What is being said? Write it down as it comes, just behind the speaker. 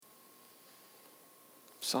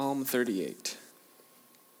Psalm 38.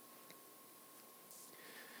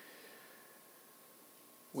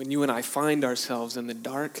 When you and I find ourselves in the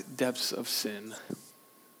dark depths of sin,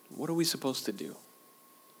 what are we supposed to do?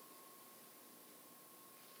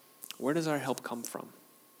 Where does our help come from?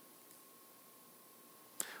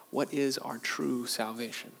 What is our true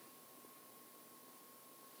salvation?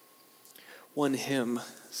 One hymn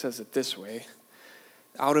says it this way: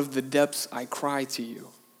 out of the depths I cry to you.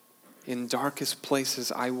 In darkest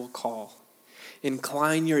places I will call.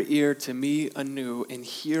 Incline your ear to me anew and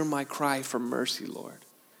hear my cry for mercy, Lord.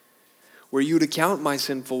 Were you to count my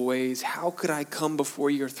sinful ways, how could I come before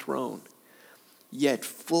your throne? Yet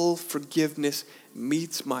full forgiveness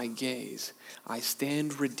meets my gaze. I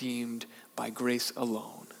stand redeemed by grace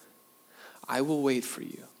alone. I will wait for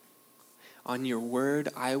you. On your word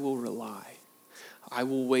I will rely. I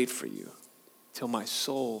will wait for you till my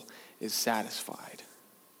soul is satisfied.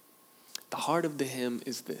 The heart of the hymn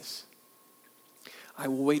is this: I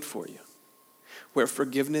will wait for you, where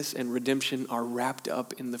forgiveness and redemption are wrapped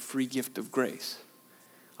up in the free gift of grace.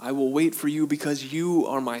 I will wait for you because you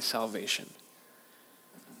are my salvation.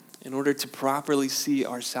 In order to properly see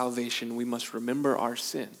our salvation, we must remember our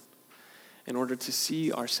sin in order to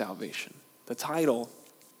see our salvation. The title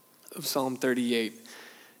of Psalm 38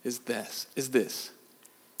 is this: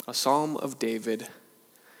 a Psalm of David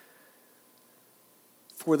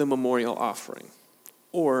for the memorial offering,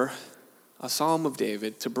 or a Psalm of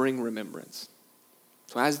David to bring remembrance.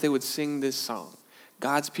 So as they would sing this song,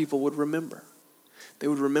 God's people would remember. They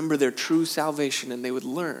would remember their true salvation, and they would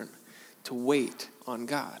learn to wait on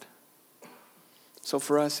God. So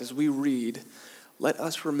for us, as we read, let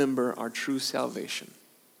us remember our true salvation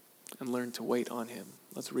and learn to wait on him.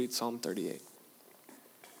 Let's read Psalm 38.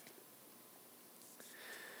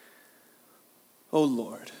 O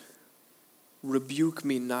Lord, rebuke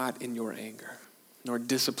me not in your anger, nor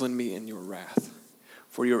discipline me in your wrath.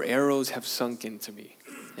 For your arrows have sunk into me,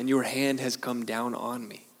 and your hand has come down on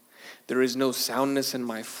me. There is no soundness in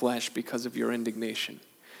my flesh because of your indignation.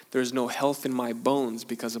 There is no health in my bones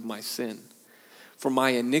because of my sin. For my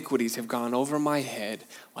iniquities have gone over my head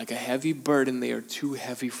like a heavy burden. They are too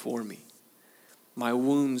heavy for me. My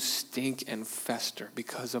wounds stink and fester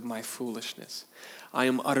because of my foolishness. I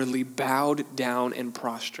am utterly bowed down and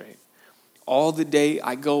prostrate. All the day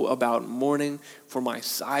I go about mourning, for my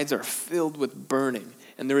sides are filled with burning,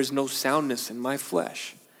 and there is no soundness in my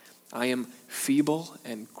flesh. I am feeble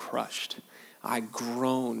and crushed. I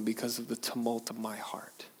groan because of the tumult of my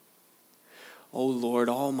heart. O Lord,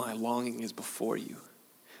 all my longing is before you.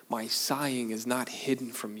 My sighing is not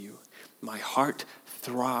hidden from you. My heart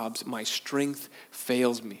throbs, my strength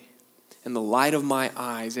fails me. And the light of my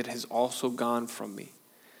eyes, it has also gone from me.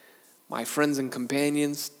 My friends and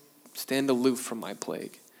companions stand aloof from my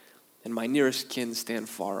plague, and my nearest kin stand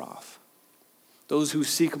far off. Those who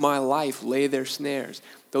seek my life lay their snares.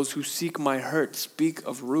 Those who seek my hurt speak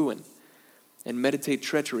of ruin and meditate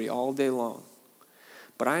treachery all day long.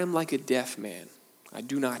 But I am like a deaf man. I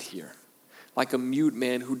do not hear. Like a mute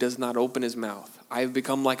man who does not open his mouth. I have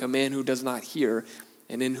become like a man who does not hear,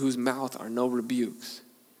 and in whose mouth are no rebukes.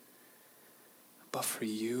 But for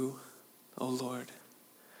you, O Lord,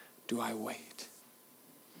 do I wait.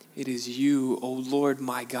 It is you, O Lord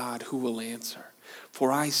my God, who will answer.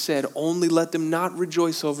 For I said, only let them not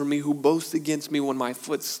rejoice over me who boast against me when my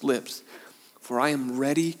foot slips. For I am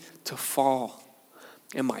ready to fall,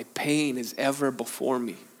 and my pain is ever before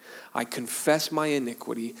me. I confess my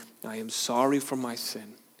iniquity. I am sorry for my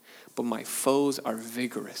sin. But my foes are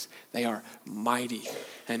vigorous. They are mighty.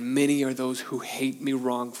 And many are those who hate me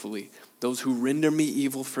wrongfully. Those who render me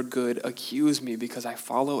evil for good accuse me because I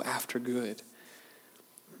follow after good.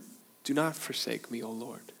 Do not forsake me, O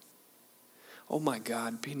Lord. O my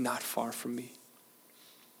God, be not far from me.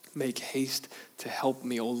 Make haste to help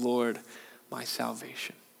me, O Lord, my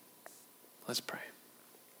salvation. Let's pray.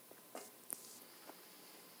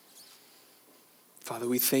 Father,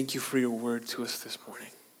 we thank you for your word to us this morning.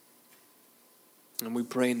 And we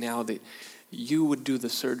pray now that you would do the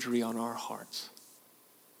surgery on our hearts.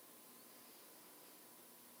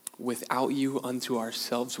 Without you unto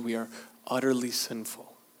ourselves, we are utterly sinful.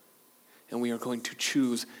 And we are going to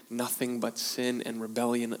choose nothing but sin and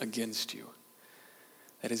rebellion against you.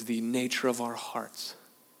 That is the nature of our hearts.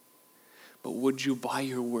 But would you, by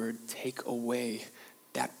your word, take away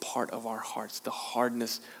that part of our hearts, the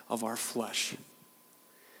hardness of our flesh,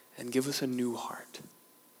 and give us a new heart,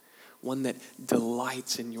 one that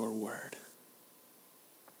delights in your word.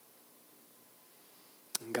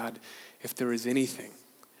 And God, if there is anything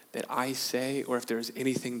that I say, or if there is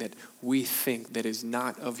anything that we think that is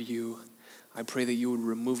not of you, I pray that you would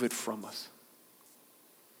remove it from us.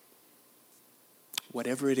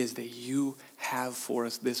 whatever it is that you have for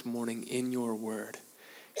us this morning in your word.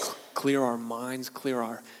 Clear our minds,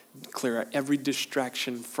 clear every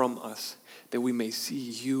distraction from us, that we may see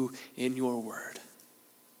you in your word.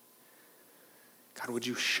 God, would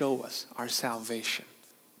you show us our salvation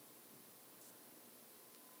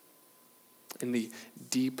in the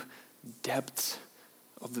deep depths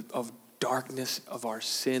of darkness of our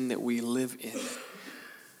sin that we live in?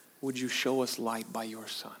 Would you show us light by your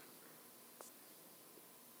Son?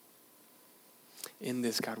 In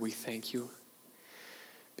this, God, we thank you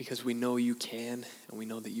because we know you can and we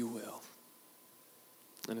know that you will.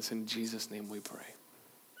 And it's in Jesus' name we pray.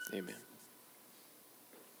 Amen.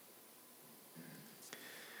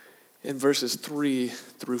 In verses 3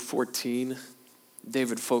 through 14,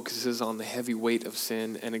 David focuses on the heavy weight of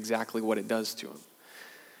sin and exactly what it does to him.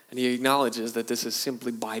 And he acknowledges that this is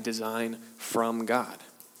simply by design from God.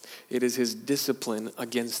 It is his discipline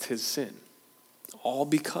against his sin. It's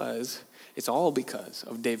all because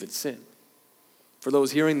of David's sin. For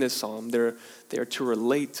those hearing this psalm, they are to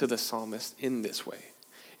relate to the psalmist in this way,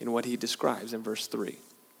 in what he describes in verse 3.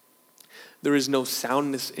 There is no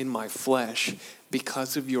soundness in my flesh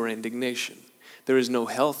because of your indignation. There is no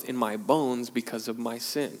health in my bones because of my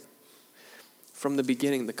sin. From the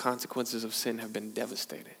beginning, the consequences of sin have been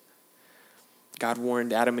devastating. God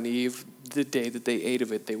warned Adam and Eve the day that they ate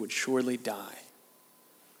of it, they would surely die.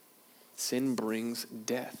 Sin brings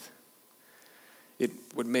death. It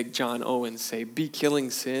would make John Owen say, be killing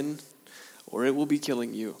sin, or it will be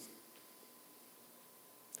killing you.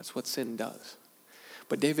 That's what sin does.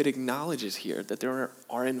 But David acknowledges here that there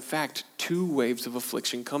are in fact two waves of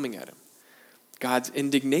affliction coming at him. God's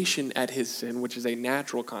indignation at his sin, which is a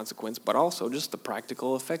natural consequence, but also just the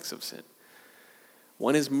practical effects of sin.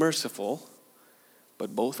 One is merciful,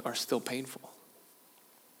 but both are still painful.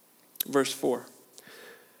 Verse 4,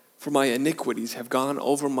 for my iniquities have gone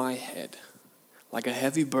over my head. Like a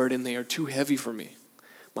heavy burden, they are too heavy for me.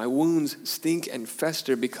 My wounds stink and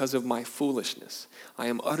fester because of my foolishness. I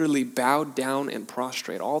am utterly bowed down and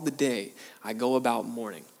prostrate. All the day I go about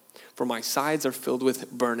mourning. For my sides are filled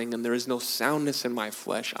with burning, and there is no soundness in my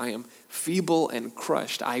flesh. I am feeble and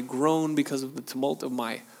crushed. I groan because of the tumult of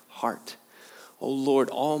my heart. O Lord,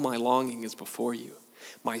 all my longing is before you.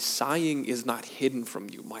 My sighing is not hidden from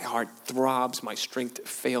you. My heart throbs, my strength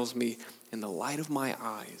fails me. In the light of my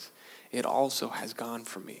eyes, it also has gone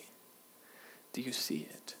from me. Do you see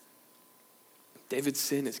it? David's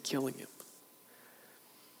sin is killing him.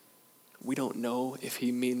 We don't know if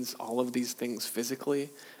he means all of these things physically,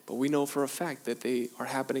 but we know for a fact that they are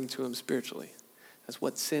happening to him spiritually. That's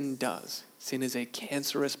what sin does. Sin is a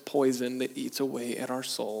cancerous poison that eats away at our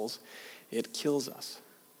souls. It kills us.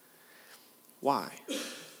 Why?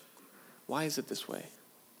 Why is it this way?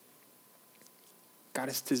 God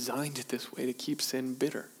has designed it this way to keep sin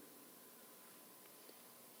bitter.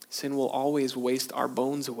 Sin will always waste our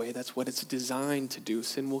bones away. That's what it's designed to do.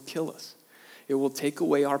 Sin will kill us. It will take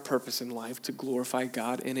away our purpose in life to glorify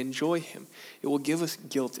God and enjoy him. It will give us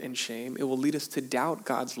guilt and shame. It will lead us to doubt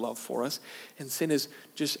God's love for us. And sin is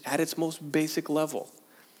just at its most basic level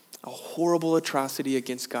a horrible atrocity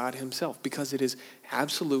against God himself, because it is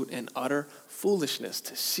absolute and utter foolishness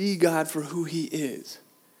to see God for who he is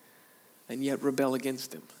and yet rebel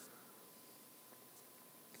against him.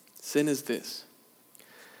 Sin is this: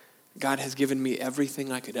 God has given me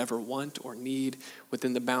everything I could ever want or need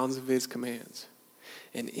within the bounds of his commands.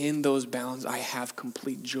 And in those bounds, I have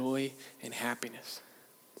complete joy and happiness.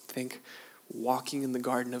 Think walking in the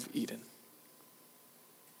Garden of Eden.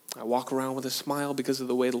 I walk around with a smile because of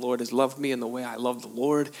the way the Lord has loved me and the way I love the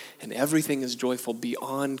Lord, and everything is joyful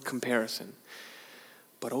beyond comparison.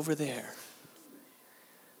 But over there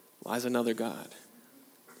lies another God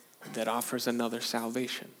that offers another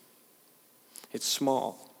salvation. It's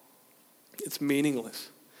small. It's meaningless.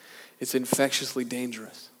 It's infectiously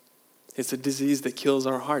dangerous. It's a disease that kills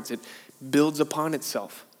our hearts. It builds upon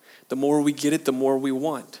itself. The more we get it, the more we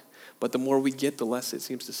want. But the more we get, the less it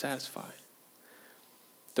seems to satisfy.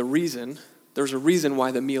 There's a reason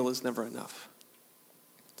why the meal is never enough.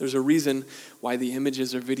 There's a reason why the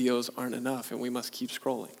images or videos aren't enough and we must keep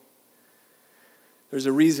scrolling. There's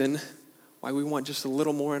a reason why we want just a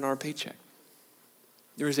little more in our paycheck.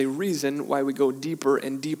 There is a reason why we go deeper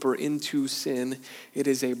and deeper into sin. It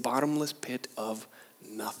is a bottomless pit of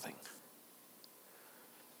nothing.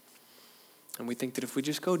 And we think that if we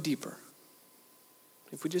just go deeper,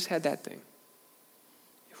 if we just had that thing,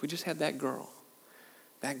 if we just had that girl,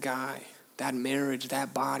 that guy, that marriage,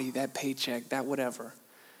 that body, that paycheck, that whatever,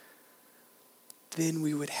 then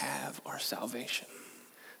we would have our salvation.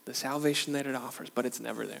 The salvation that it offers, but it's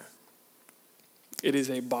never there. It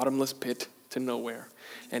is a bottomless pit to nowhere.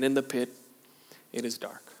 And in the pit, it is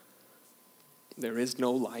dark. There is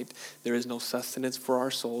no light. There is no sustenance for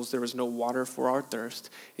our souls. There is no water for our thirst.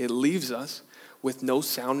 It leaves us with no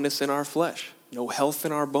soundness in our flesh, no health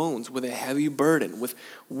in our bones, with a heavy burden, with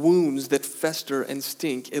wounds that fester and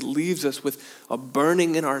stink. It leaves us with a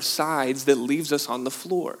burning in our sides that leaves us on the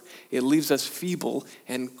floor. It leaves us feeble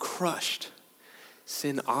and crushed.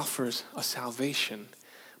 Sin offers a salvation,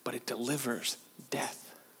 but it delivers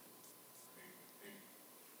death.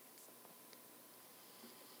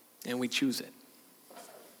 And we choose it.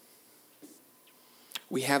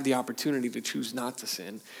 We have the opportunity to choose not to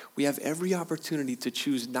sin. We have every opportunity to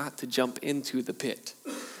choose not to jump into the pit.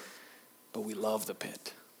 But we love the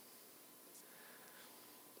pit.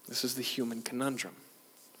 This is the human conundrum.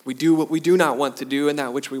 We do what we do not want to do, and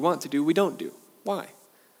that which we want to do, we don't do. Why?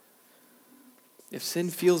 If sin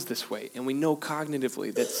feels this way, and we know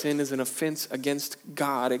cognitively that sin is an offense against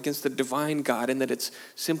God, against the divine God, and that it's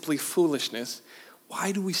simply foolishness,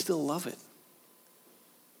 why do we still love it?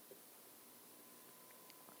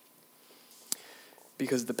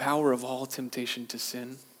 Because the power of all temptation to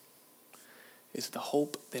sin is the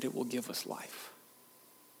hope that it will give us life.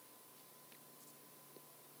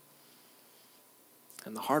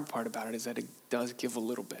 And the hard part about it is that it does give a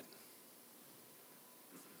little bit.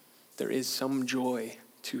 There is some joy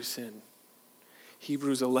to sin.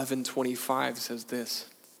 Hebrews 11:25 says this: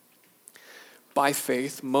 by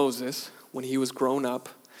faith, Moses, when he was grown up,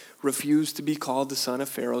 refused to be called the son of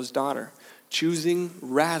Pharaoh's daughter, choosing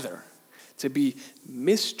rather to be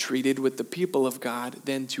mistreated with the people of God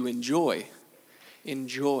than to enjoy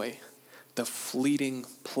the fleeting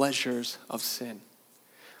pleasures of sin.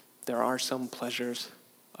 There are some pleasures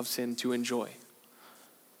of sin to enjoy.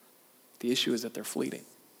 The issue is that they're fleeting.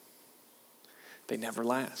 They never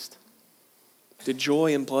last. The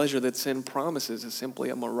joy and pleasure that sin promises is simply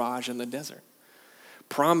a mirage in the desert,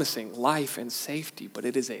 promising life and safety, but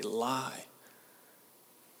it is a lie.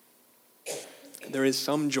 There is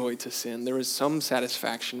some joy to sin. There is some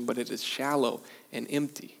satisfaction, but it is shallow and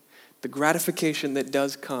empty. The gratification that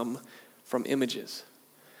does come from images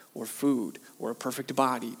or food or a perfect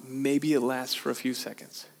body, maybe it lasts for a few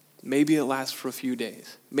seconds. Maybe it lasts for a few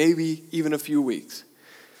days. Maybe even a few weeks.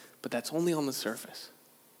 But that's only on the surface.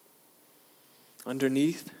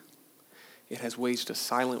 Underneath, it has waged a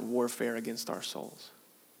silent warfare against our souls,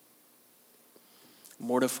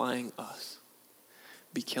 mortifying us.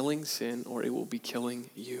 Be killing sin, or it will be killing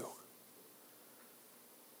you.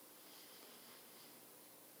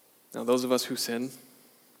 Now, those of us who sin,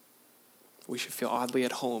 we should feel oddly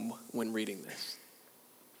at home when reading this.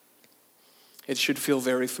 It should feel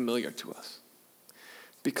very familiar to us,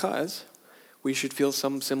 because we should feel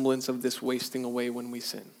some semblance of this wasting away when we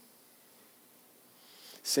sin.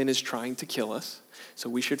 Sin is trying to kill us, so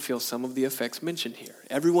we should feel some of the effects mentioned here.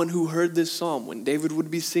 Everyone who heard this psalm, when David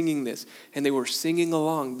would be singing this, and they were singing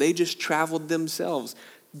along, they just traveled themselves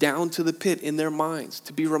down to the pit in their minds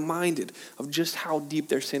to be reminded of just how deep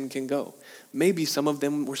their sin can go. Maybe some of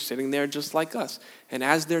them were sitting there just like us, and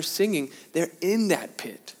as they're singing, they're in that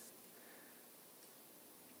pit.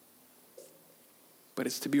 But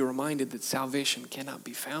it's to be reminded that salvation cannot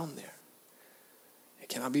be found there. It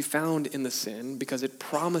cannot be found in the sin because it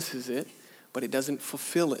promises it, but it doesn't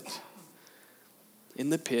fulfill it. In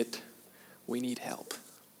the pit, we need help.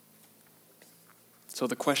 So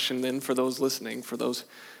the question then for those listening, for those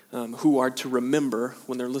who are to remember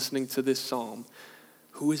when they're listening to this psalm,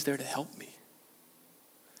 who is there to help me?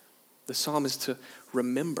 The psalm is to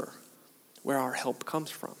remember where our help comes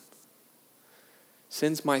from.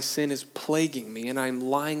 Since my sin is plaguing me and I'm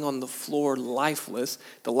lying on the floor lifeless,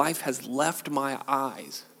 the life has left my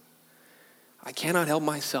eyes. I cannot help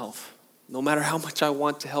myself. No matter how much I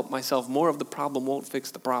want to help myself, more of the problem won't fix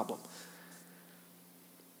the problem.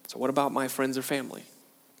 So what about my friends or family?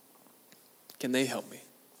 Can they help me?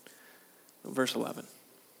 Verse 11.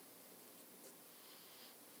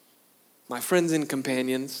 My friends and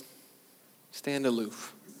companions stand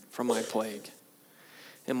aloof from my plague,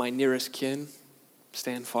 and my nearest kin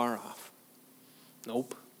stand far off.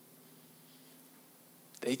 Nope.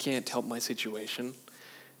 They can't help my situation.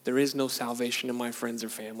 There is no salvation in my friends or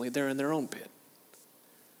family. They're in their own pit.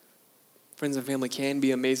 Friends and family can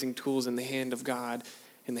be amazing tools in the hands of God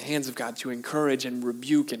to encourage and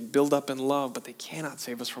rebuke and build up in love, but they cannot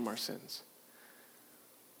save us from our sins.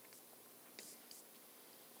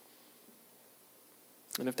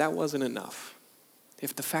 And if that wasn't enough,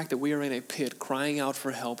 if the fact that we are in a pit crying out for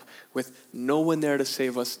help with no one there to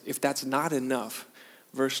save us, if that's not enough,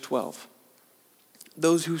 verse 12.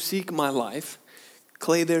 Those who seek my life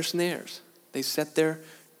clay their snares. They set their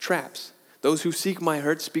traps. Those who seek my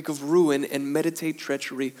hurt speak of ruin and meditate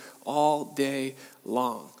treachery all day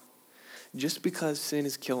long. Just because sin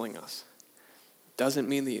is killing us doesn't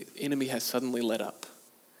mean the enemy has suddenly let up.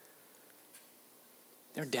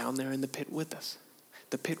 They're down there in the pit with us.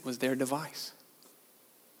 The pit was their device.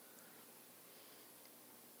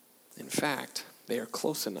 In fact, they are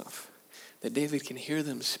close enough that David can hear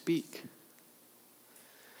them speak.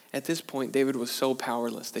 At this point, David was so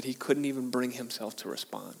powerless that he couldn't even bring himself to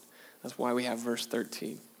respond. That's why we have verse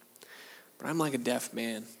 13. But I'm like a deaf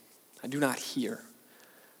man. I do not hear.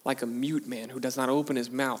 Like a mute man who does not open his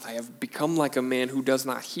mouth. I have become like a man who does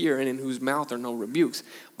not hear and in whose mouth are no rebukes.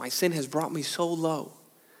 My sin has brought me so low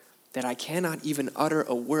that I cannot even utter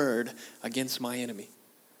a word against my enemy.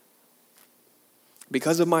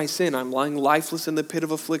 Because of my sin, I'm lying lifeless in the pit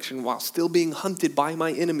of affliction while still being hunted by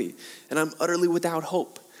my enemy, and I'm utterly without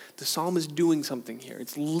hope. The psalm is doing something here.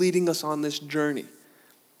 It's leading us on this journey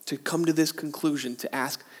to come to this conclusion, to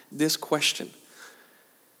ask this question.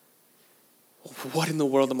 What in the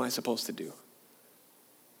world am I supposed to do?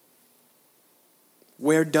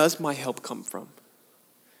 Where does my help come from?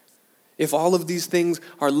 If all of these things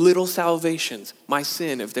are little salvations, my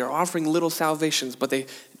sin, if they're offering little salvations, but they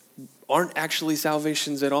aren't actually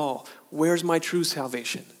salvations at all, where's my true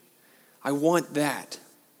salvation? I want that.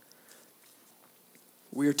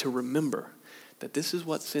 We are to remember that this is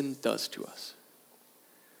what sin does to us.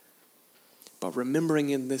 But remembering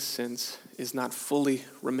in this sense is not fully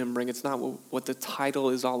remembering. It's not what the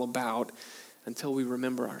title is all about until we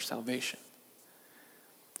remember our salvation.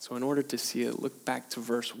 So in order to see it, look back to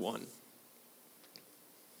verse 1.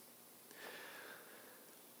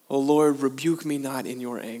 O Lord, rebuke me not in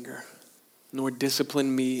your anger, nor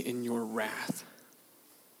discipline me in your wrath.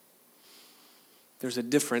 There's a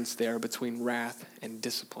difference there between wrath and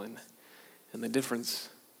discipline, and the difference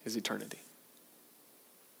is eternity.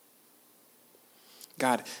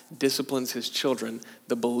 God disciplines his children,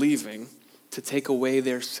 the believing, to take away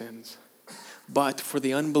their sins. But for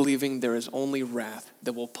the unbelieving, there is only wrath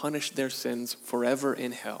that will punish their sins forever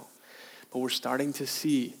in hell. But we're starting to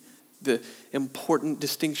see the important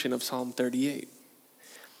distinction of Psalm 38.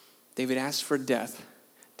 David asks for death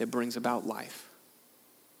that brings about life.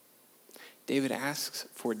 David asks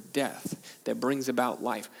for death that brings about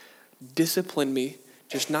life. Discipline me,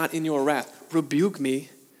 just not in your wrath. Rebuke me,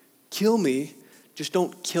 kill me, just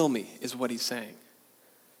don't kill me, is what he's saying.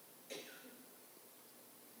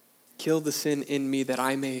 Kill the sin in me that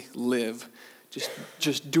I may live.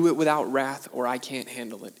 Just do it without wrath or I can't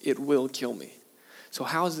handle it. It will kill me. So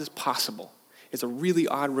how is this possible? It's a really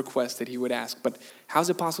odd request that he would ask, but how is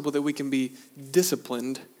it possible that we can be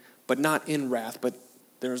disciplined but not in wrath, but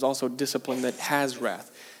there's also discipline that has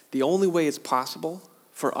wrath? The only way it's possible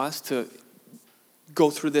for us to go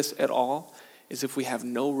through this at all is if we have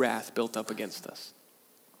no wrath built up against us.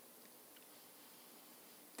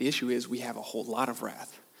 The issue is we have a whole lot of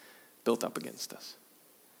wrath built up against us.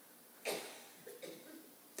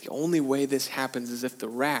 The only way this happens is if the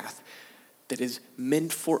wrath that is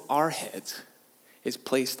meant for our heads is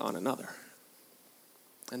placed on another.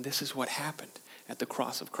 And this is what happened at the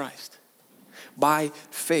cross of Christ. By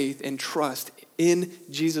faith and trust in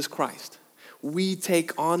Jesus Christ, we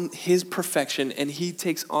take on his perfection and he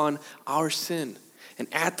takes on our sin. And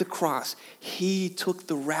at the cross, he took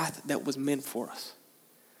the wrath that was meant for us.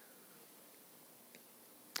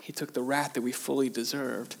 He took the wrath that we fully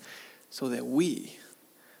deserved so that we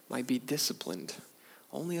might be disciplined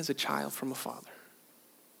only as a child from a father.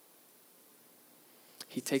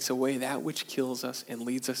 He takes away that which kills us and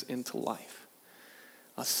leads us into life.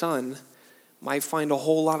 A son might find a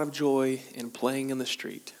whole lot of joy in playing in the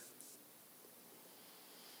street.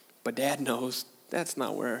 But dad knows that's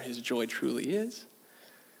not where his joy truly is.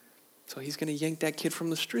 So he's going to yank that kid from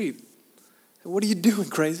the street. What are you doing,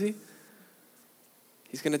 crazy?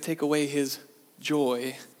 He's going to take away his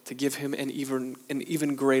joy to give him an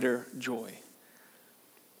even greater joy.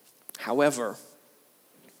 However,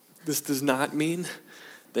 this does not mean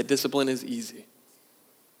that discipline is easy.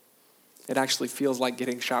 It actually feels like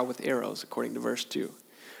getting shot with arrows, according to verse 2.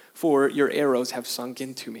 For your arrows have sunk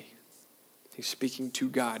into me. He's speaking to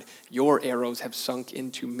God. Your arrows have sunk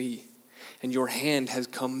into me, and your hand has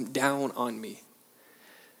come down on me.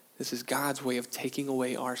 This is God's way of taking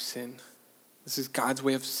away our sin. This is God's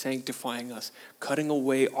way of sanctifying us, cutting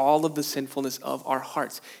away all of the sinfulness of our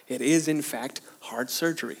hearts. It is, in fact, heart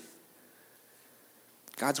surgery.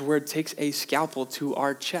 God's word takes a scalpel to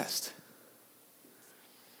our chest.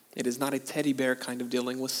 It is not a teddy bear kind of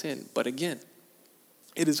dealing with sin. But again,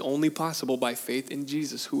 it is only possible by faith in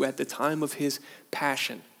Jesus, who at the time of his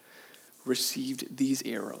passion received these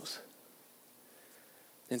arrows.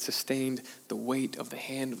 and sustained the weight of the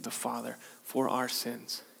hand of the Father for our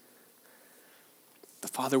sins. The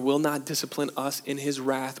Father will not discipline us in his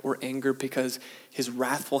wrath or anger because his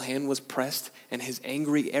wrathful hand was pressed and his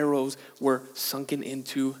angry arrows were sunken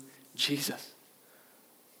into Jesus.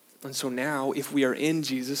 And so now, if we are in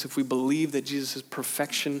Jesus, if we believe that Jesus'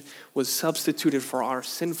 perfection was substituted for our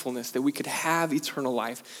sinfulness, that we could have eternal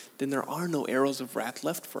life, then there are no arrows of wrath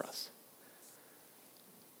left for us.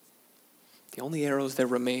 The only arrows that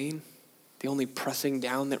remain, the only pressing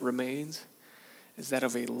down that remains, is that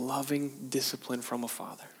of a loving discipline from a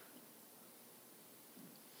father.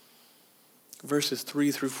 Verses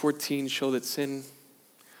 3 through 14 show that sin,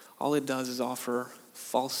 all it does is offer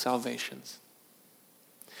false salvations,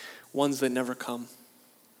 ones that never come.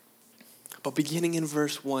 But beginning in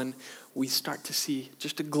verse 1, we start to see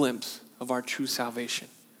just a glimpse of our true salvation.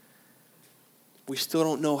 We still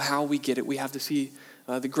don't know how we get it. We have to see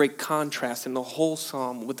the great contrast in the whole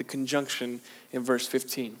psalm with the conjunction in verse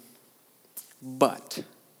 15. But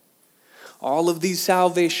all of these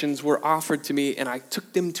salvations were offered to me, and I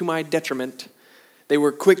took them to my detriment. They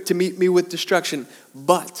were quick to meet me with destruction.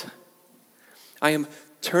 But I am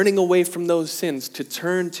turning away from those sins to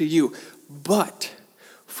turn to you. But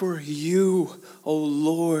for you, O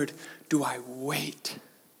Lord, do I wait.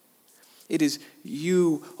 It is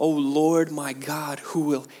you, O Lord my God, who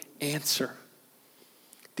will answer.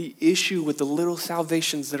 The issue with the little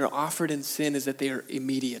salvations that are offered in sin is that they are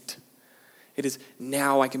immediate. It is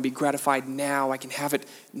now, I can be gratified now, I can have it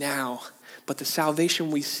now. But the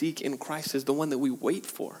salvation we seek in Christ is the one that we wait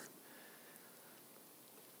for.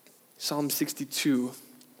 Psalm 62,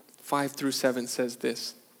 5 through 7 says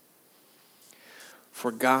this.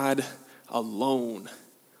 For God alone,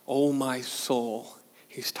 O my soul,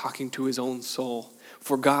 he's talking to his own soul.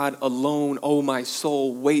 For God alone, O my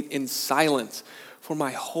soul, wait in silence, for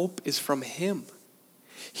my hope is from him.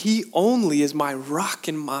 He only is my rock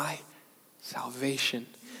and my salvation,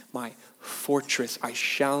 my fortress. I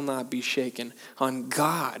shall not be shaken. On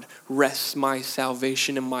God rests my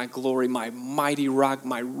salvation and my glory. My mighty rock,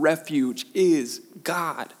 my refuge is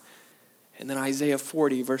God. And then Isaiah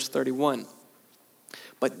 40, verse 31.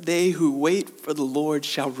 But they who wait for the Lord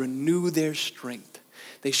shall renew their strength.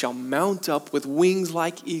 They shall mount up with wings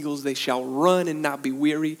like eagles. They shall run and not be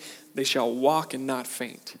weary. They shall walk and not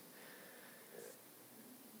faint.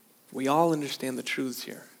 We all understand the truths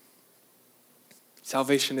here.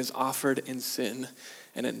 Salvation is offered in sin,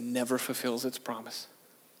 and it never fulfills its promise.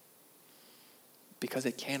 Because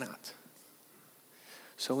it cannot.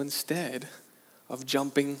 So instead of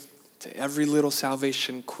jumping to every little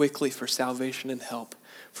salvation quickly for salvation and help,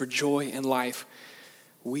 for joy and life,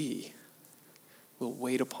 we will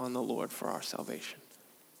wait upon the Lord for our salvation.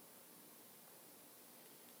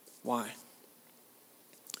 Why?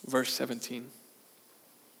 Verse 17.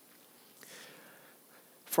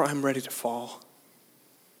 For I am ready to fall,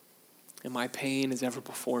 and my pain is ever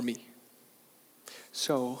before me.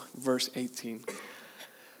 So, verse 18.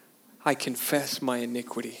 I confess my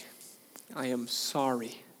iniquity. I am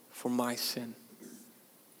sorry for my sin.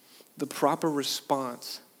 The proper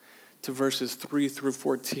response to verses 3 through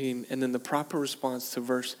 14, and then the proper response to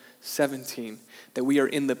verse 17, that we are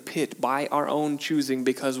in the pit by our own choosing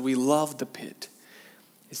because we love the pit,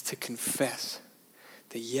 is to confess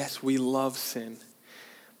that yes, we love sin,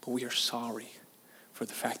 but we are sorry for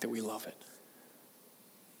the fact that we love it.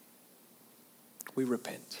 We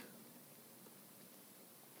repent.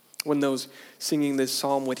 When those singing this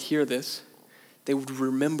psalm would hear this, they would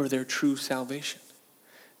remember their true salvation.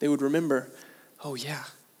 They would remember, oh yeah,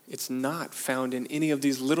 it's not found in any of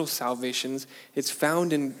these little salvations. It's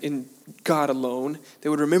found in God alone. They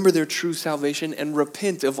would remember their true salvation and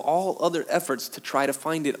repent of all other efforts to try to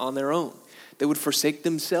find it on their own. They would forsake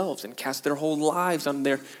themselves and cast their whole lives on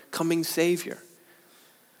their coming Savior.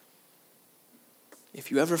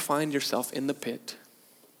 If you ever find yourself in the pit,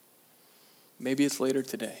 maybe it's later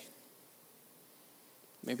today.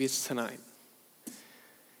 Maybe it's tonight.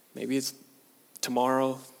 Maybe it's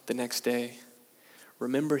tomorrow, the next day.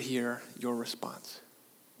 Remember here your response.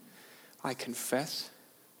 I confess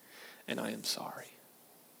and I am sorry.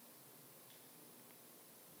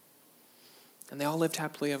 And they all lived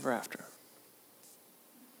happily ever after.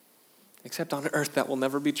 Except on earth that will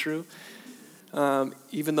never be true.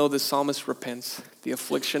 Even though the psalmist repents, the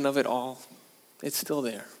affliction of it all, it's still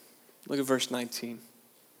there. Look at verse 19.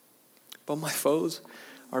 But my foes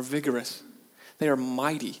are vigorous. They are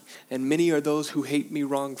mighty, and many are those who hate me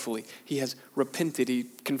wrongfully. He has repented. He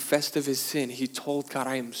confessed of his sin. He told God,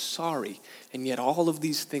 I am sorry. And yet all of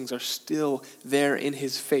these things are still there in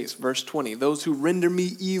his face. Verse 20, those who render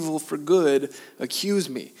me evil for good accuse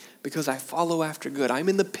me because I follow after good. I'm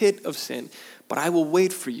in the pit of sin, but I will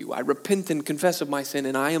wait for you. I repent and confess of my sin,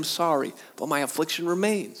 and I am sorry, but my affliction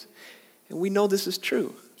remains. And we know this is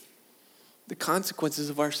true. The consequences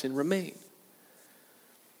of our sin remain.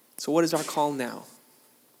 So what is our call now?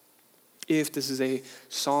 If this is a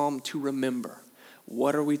psalm to remember,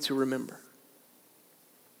 what are we to remember?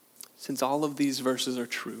 Since all of these verses are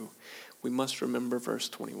true, we must remember verse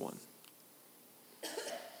 21.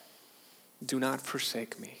 Do not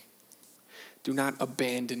forsake me. Do not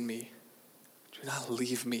abandon me. Do not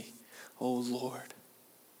leave me, O Lord.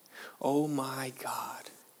 O my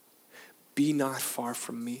God, be not far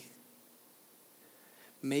from me.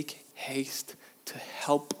 Make haste to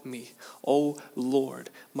help me, O Lord,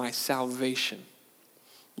 my salvation.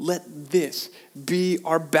 Let this be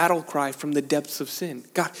our battle cry from the depths of sin.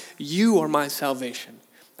 God, you are my salvation.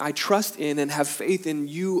 I trust in and have faith in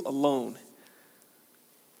you alone.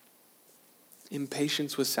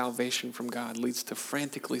 Impatience with salvation from God leads to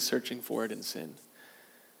frantically searching for it in sin.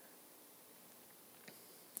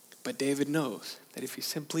 But David knows that if he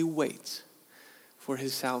simply waits for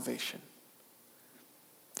his salvation,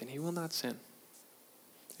 then he will not sin.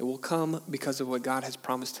 It will come because of what God has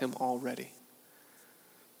promised him already.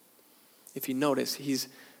 If you notice, he's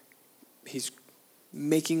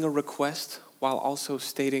making a request while also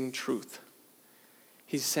stating truth.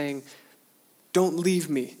 He's saying, don't leave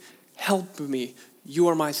me, help me, you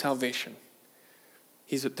are my salvation.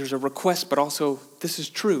 There's a request, but also this is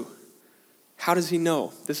true. How does he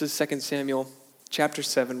know? This is 2 Samuel chapter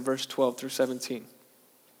 7, verse 12 through 17.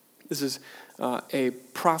 This is a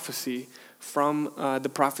prophecy from the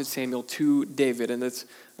prophet Samuel to David, and it's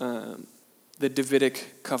the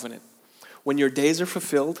Davidic covenant. When your days are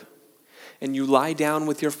fulfilled and you lie down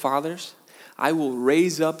with your fathers, I will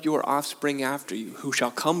raise up your offspring after you, who shall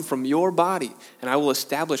come from your body, and I will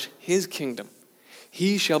establish his kingdom.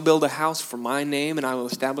 He shall build a house for my name, and I will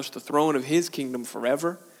establish the throne of his kingdom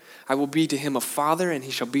forever. I will be to him a father, and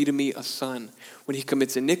he shall be to me a son. When he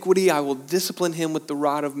commits iniquity, I will discipline him with the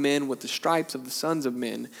rod of men, with the stripes of the sons of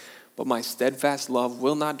men. But my steadfast love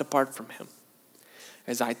will not depart from him,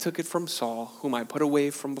 as I took it from Saul, whom I put away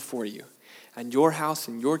from before you. And your house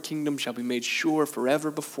and your kingdom shall be made sure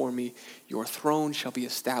forever before me. Your throne shall be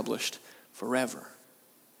established forever.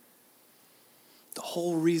 The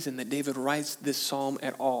whole reason that David writes this psalm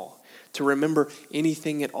at all, to remember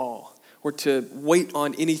anything at all, or to wait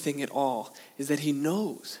on anything at all, is that he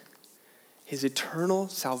knows his eternal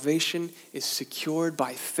salvation is secured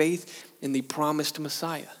by faith in the promised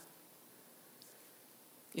Messiah.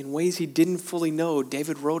 In ways he didn't fully know,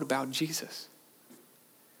 David wrote about Jesus.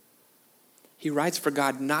 He writes for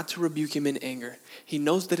God not to rebuke him in anger. He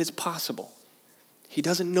knows that it's possible. He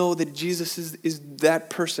doesn't know that Jesus is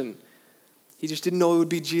that person. He just didn't know it would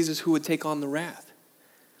be Jesus who would take on the wrath.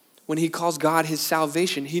 When he calls God his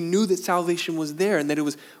salvation, he knew that salvation was there and that it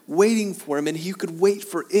was waiting for him and he could wait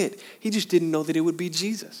for it. He just didn't know that it would be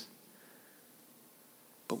Jesus.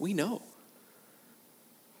 But we know.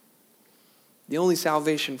 The only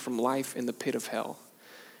salvation from life in the pit of hell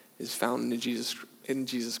is found in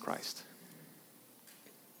Jesus Christ.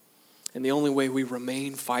 And the only way we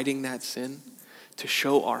remain fighting that sin, to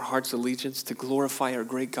show our heart's allegiance, to glorify our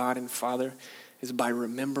great God and Father, is by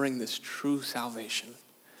remembering this true salvation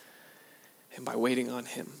and by waiting on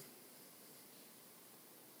him.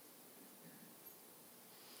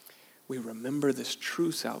 We remember this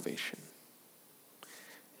true salvation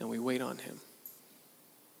and we wait on him.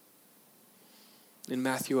 In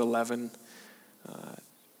Matthew 11,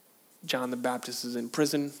 John the Baptist is in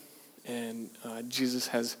prison and Jesus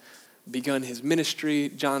has begun his ministry.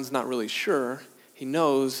 John's not really sure. He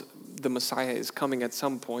knows the Messiah is coming at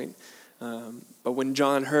some point. But when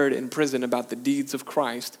John heard in prison about the deeds of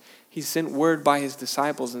Christ, he sent word by his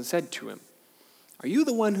disciples and said to him, "Are you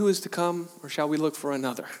the one who is to come, or shall we look for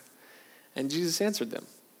another?" And Jesus answered them,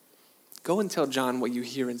 "Go and tell John what you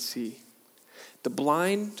hear and see. The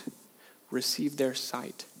blind receive their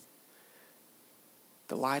sight.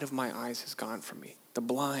 The light of my eyes has gone from me. The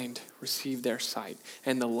blind receive their sight,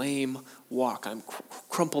 and the lame walk." I'm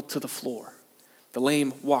crumpled to the floor. The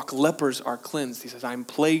lame walk. Lepers are cleansed. He says, I'm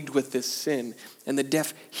plagued with this sin. And the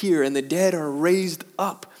deaf hear, and the dead are raised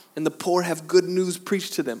up, and the poor have good news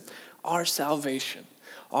preached to them. Our salvation,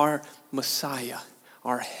 our Messiah,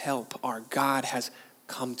 our help, our God has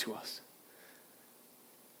come to us.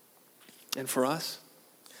 And for us,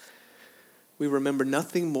 we remember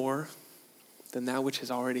nothing more than that which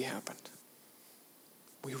has already happened.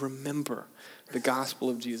 We remember the gospel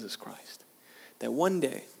of Jesus Christ. That one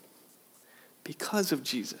day, because of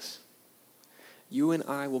Jesus, you and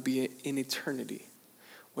I will be in eternity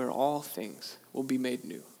where all things will be made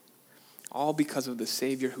new. All because of the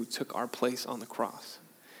Savior who took our place on the cross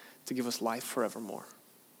to give us life forevermore.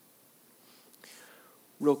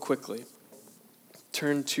 Real quickly,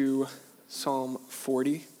 turn to Psalm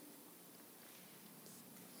 40.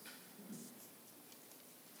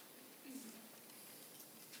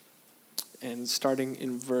 And starting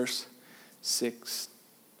in verse 6.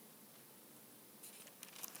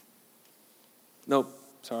 Nope,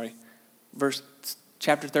 sorry.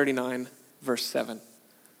 Chapter 39, verse 7.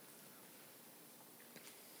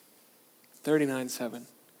 39:7.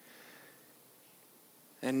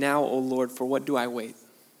 And now, O Lord, for what do I wait?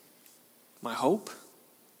 My hope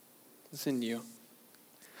is in you.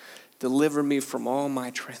 Deliver me from all my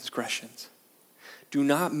transgressions. Do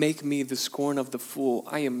not make me the scorn of the fool.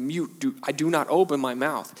 I am mute. I do not open my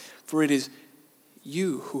mouth, for it is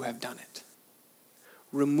you who have done it.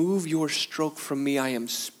 Remove your stroke from me. I am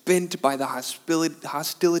spent by the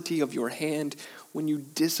hostility of your hand. When you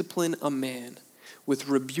discipline a man with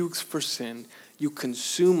rebukes for sin, you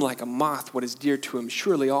consume like a moth what is dear to him.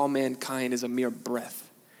 Surely all mankind is a mere breath.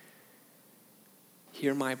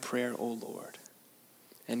 Hear my prayer, O Lord,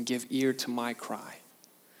 and give ear to my cry.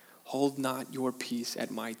 Hold not your peace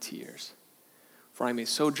at my tears. For I am a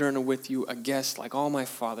sojourner with you, a guest like all my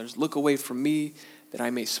fathers. Look away from me, that I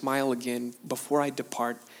may smile again before I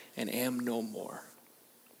depart and am no more.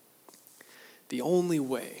 The only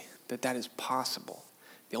way that is possible,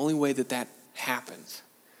 the only way that happens,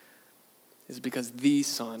 is because the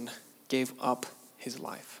Son gave up his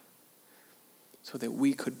life so that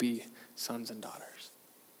we could be sons and daughters.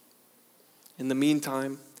 In the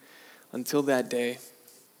meantime, until that day,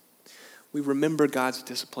 we remember God's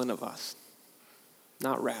discipline of us,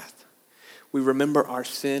 not wrath. We remember our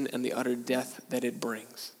sin and the utter death that it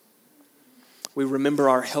brings. We remember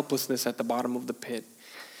our helplessness at the bottom of the pit,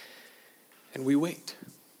 and we wait.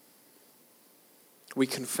 We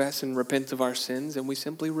confess and repent of our sins, and we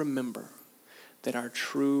simply remember that our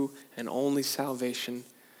true and only salvation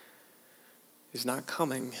is not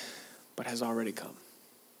coming, but has already come.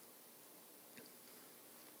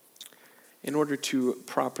 In order to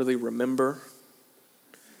properly remember,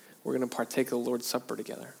 we're going to partake of the Lord's Supper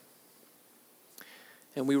together.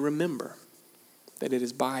 And we remember that it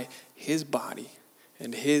is by his body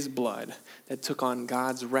and his blood that took on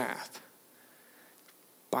God's wrath.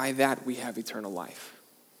 By that we have eternal life.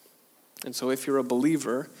 And so if you're a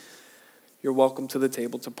believer, you're welcome to the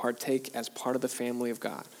table to partake as part of the family of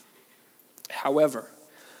God. However,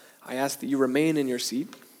 I ask that you remain in your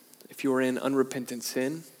seat if you are in unrepentant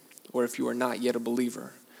sin, or if you are not yet a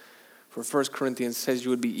believer. For 1 Corinthians says you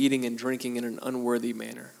would be eating and drinking in an unworthy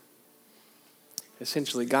manner.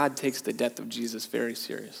 Essentially, God takes the death of Jesus very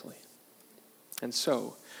seriously. And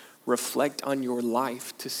so, reflect on your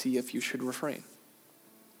life to see if you should refrain.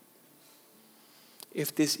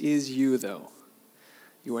 If this is you, though,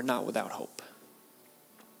 you are not without hope.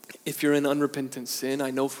 If you're in unrepentant sin,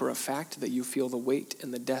 I know for a fact that you feel the weight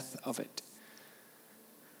and the death of it.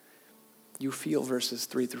 You feel verses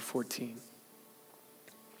 3 through 14.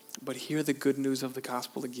 But hear the good news of the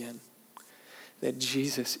gospel again, that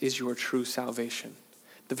Jesus is your true salvation.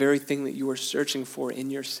 The very thing that you are searching for in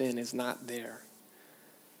your sin is not there.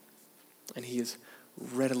 And he is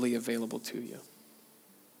readily available to you.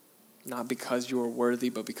 Not because you are worthy,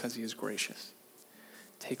 but because he is gracious.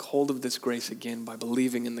 Take hold of this grace again by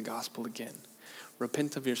believing in the gospel again.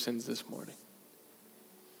 Repent of your sins this morning.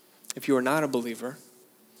 If you are not a believer,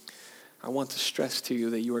 I want to stress to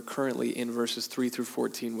you that you are currently in verses 3 through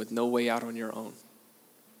 14 with no way out on your own.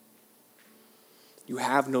 You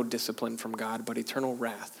have no discipline from God, but eternal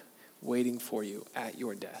wrath waiting for you at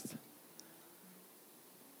your death.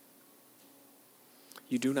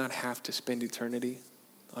 You do not have to spend eternity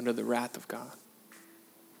under the wrath of God.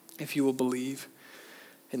 If you will believe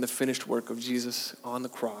in the finished work of Jesus on the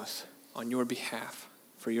cross on your behalf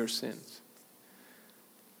for your sins.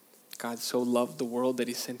 God so loved the world that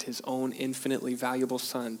he sent his own infinitely valuable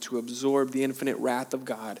Son to absorb the infinite wrath of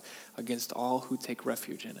God against all who take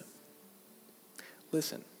refuge in him.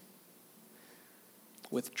 Listen,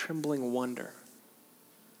 with trembling wonder,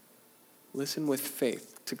 listen with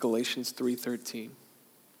faith to Galatians 3:13.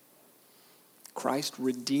 Christ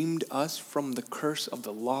redeemed us from the curse of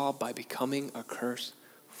the law by becoming a curse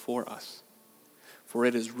for us. For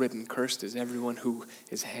it is written, cursed is everyone who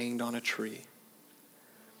is hanged on a tree.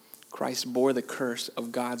 Christ bore the curse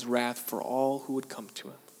of God's wrath for all who would come to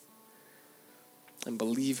him and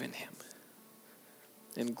believe in him.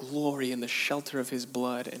 and glory in the shelter of his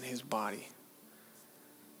blood and his body.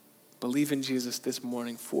 Believe in Jesus this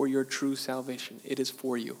morning for your true salvation. It is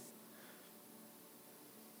for you.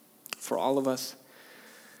 For all of us,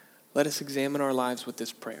 let us examine our lives with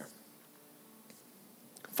this prayer.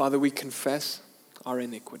 Father, we confess our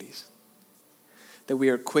iniquities, that we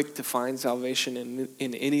are quick to find salvation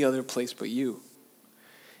in any other place but you.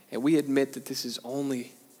 And we admit that it is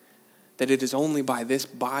only by this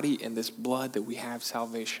body and this blood that we have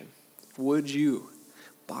salvation. Would you,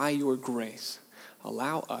 by your grace,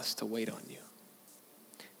 allow us to wait on you,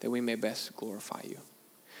 that we may best glorify you?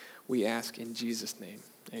 We ask in Jesus' name,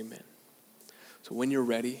 amen. So when you're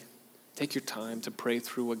ready, take your time to pray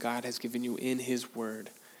through what God has given you in his word.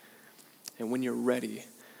 And when you're ready,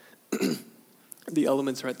 the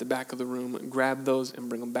elements are at the back of the room. Grab those and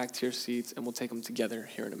bring them back to your seats, and we'll take them together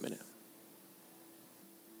here in a minute.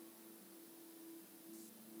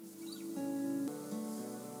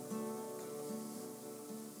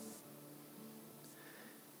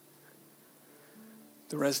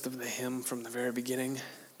 The rest of the hymn from the very beginning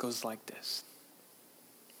goes like this.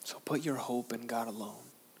 So put your hope in God alone.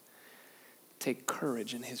 Take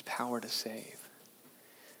courage in his power to save.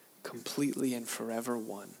 Completely and forever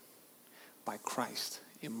won by Christ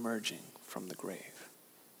emerging from the grave.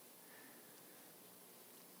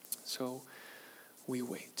 So we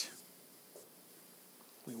wait.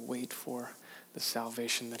 We wait for the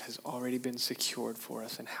salvation that has already been secured for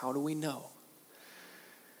us. And how do we know?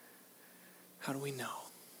 How do we know?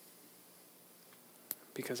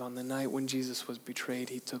 Because on the night when Jesus was betrayed,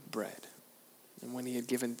 he took bread. And when he had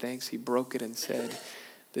given thanks, he broke it and said,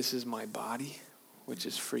 "This is my body, which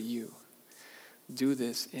is for you. Do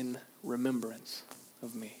this in remembrance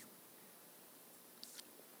of me."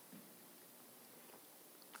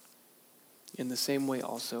 In the same way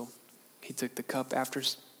also, he took the cup after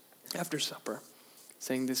supper,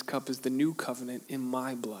 saying, "This cup is the new covenant in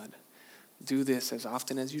my blood. Do this as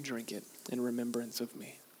often as you drink it in remembrance of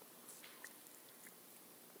me."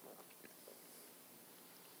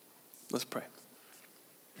 Let's pray.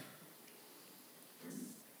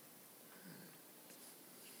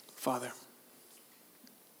 Father,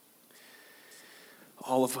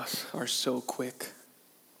 all of us are so quick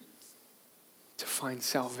to find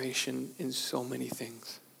salvation in so many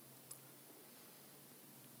things.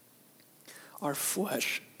 Our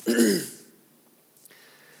flesh,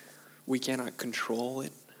 we cannot control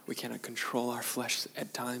it. We cannot control our flesh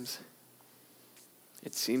at times.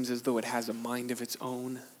 It seems as though it has a mind of its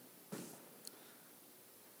own.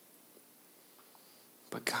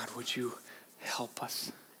 But God, would you help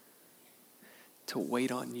us to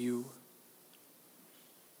wait on you?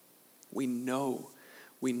 We know,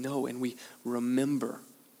 and we remember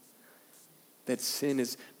that sin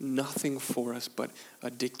is nothing for us but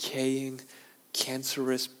a decaying,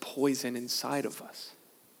 cancerous poison inside of us.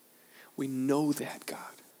 We know that,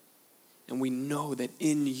 God. And we know that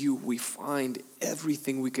in you we find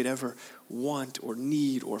everything we could ever want or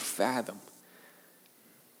need or fathom.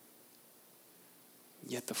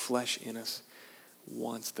 Yet the flesh in us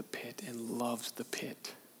wants the pit and loves the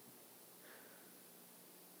pit.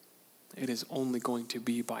 It is only going to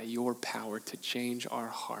be by your power to change our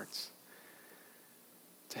hearts,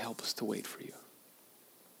 to help us to wait for you.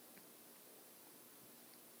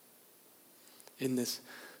 In this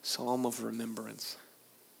psalm of remembrance,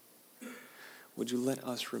 would you let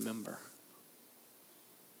us remember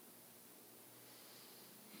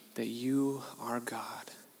that you, our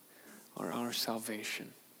God, are our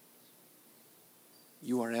salvation.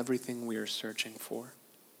 You are everything we are searching for.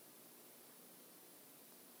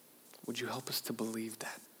 Would you help us to believe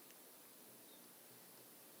that?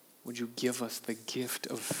 Would you give us the gift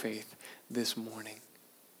of faith this morning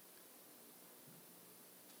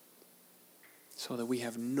so that we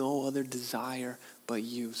have no other desire but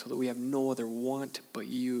you, so that we have no other want but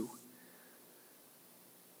you?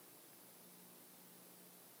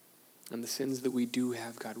 And the sins that we do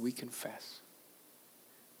have, God, we confess.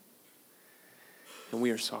 And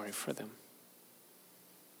we are sorry for them.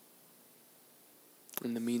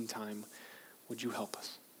 In the meantime, would you help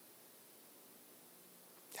us?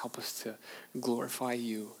 Help us to glorify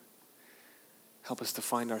you. Help us to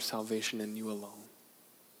find our salvation in you alone.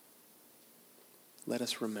 Let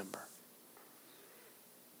us remember.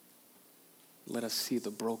 Let us see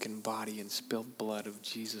the broken body and spilled blood of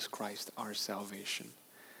Jesus Christ, our salvation.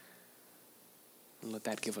 And let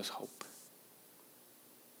that give us hope.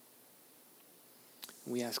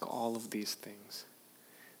 We ask all of these things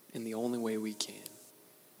in the only way we can,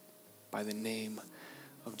 by the name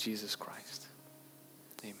of Jesus Christ.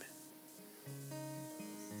 Amen.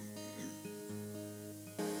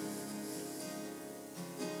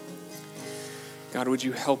 God, would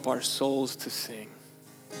you help our souls to sing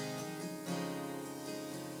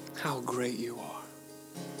how great you are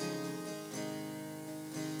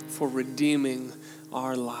for redeeming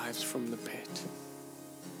our lives from the pit.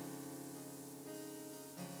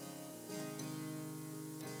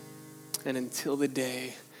 And until the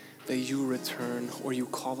day that you return or you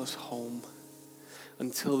call us home,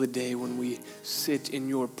 until the day when we sit in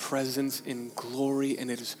your presence in glory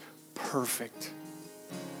and it is perfect,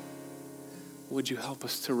 would you help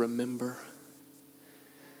us to remember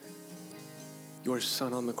your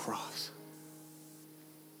Son on the cross?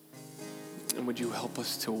 And would you help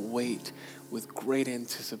us to wait with great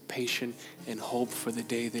anticipation and hope for the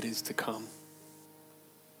day that is to come?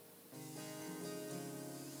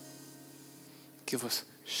 Give us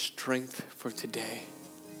strength for today,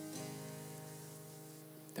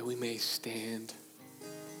 that we may stand,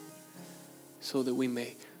 so that we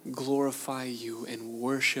may glorify you and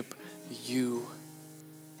worship you,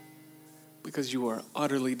 because you are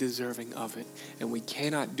utterly deserving of it, and we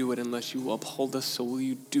cannot do it unless you uphold us. So will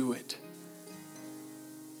you do it?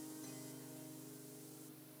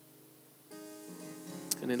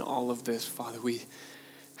 And in all of this, Father, we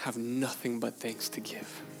have nothing but thanks to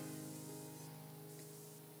give.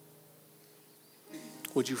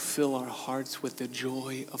 Would you fill our hearts with the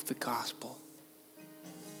joy of the gospel,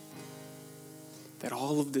 that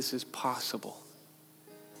all of this is possible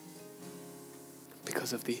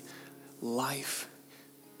because of the life,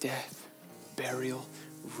 death, burial,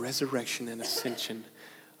 resurrection, and ascension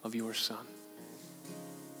of your Son.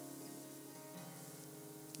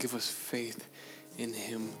 Give us faith in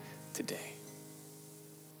him today.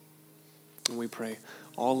 And we pray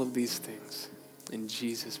all of these things in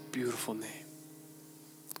Jesus' beautiful name.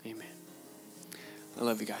 Amen. I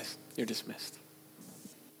love you guys. You're dismissed.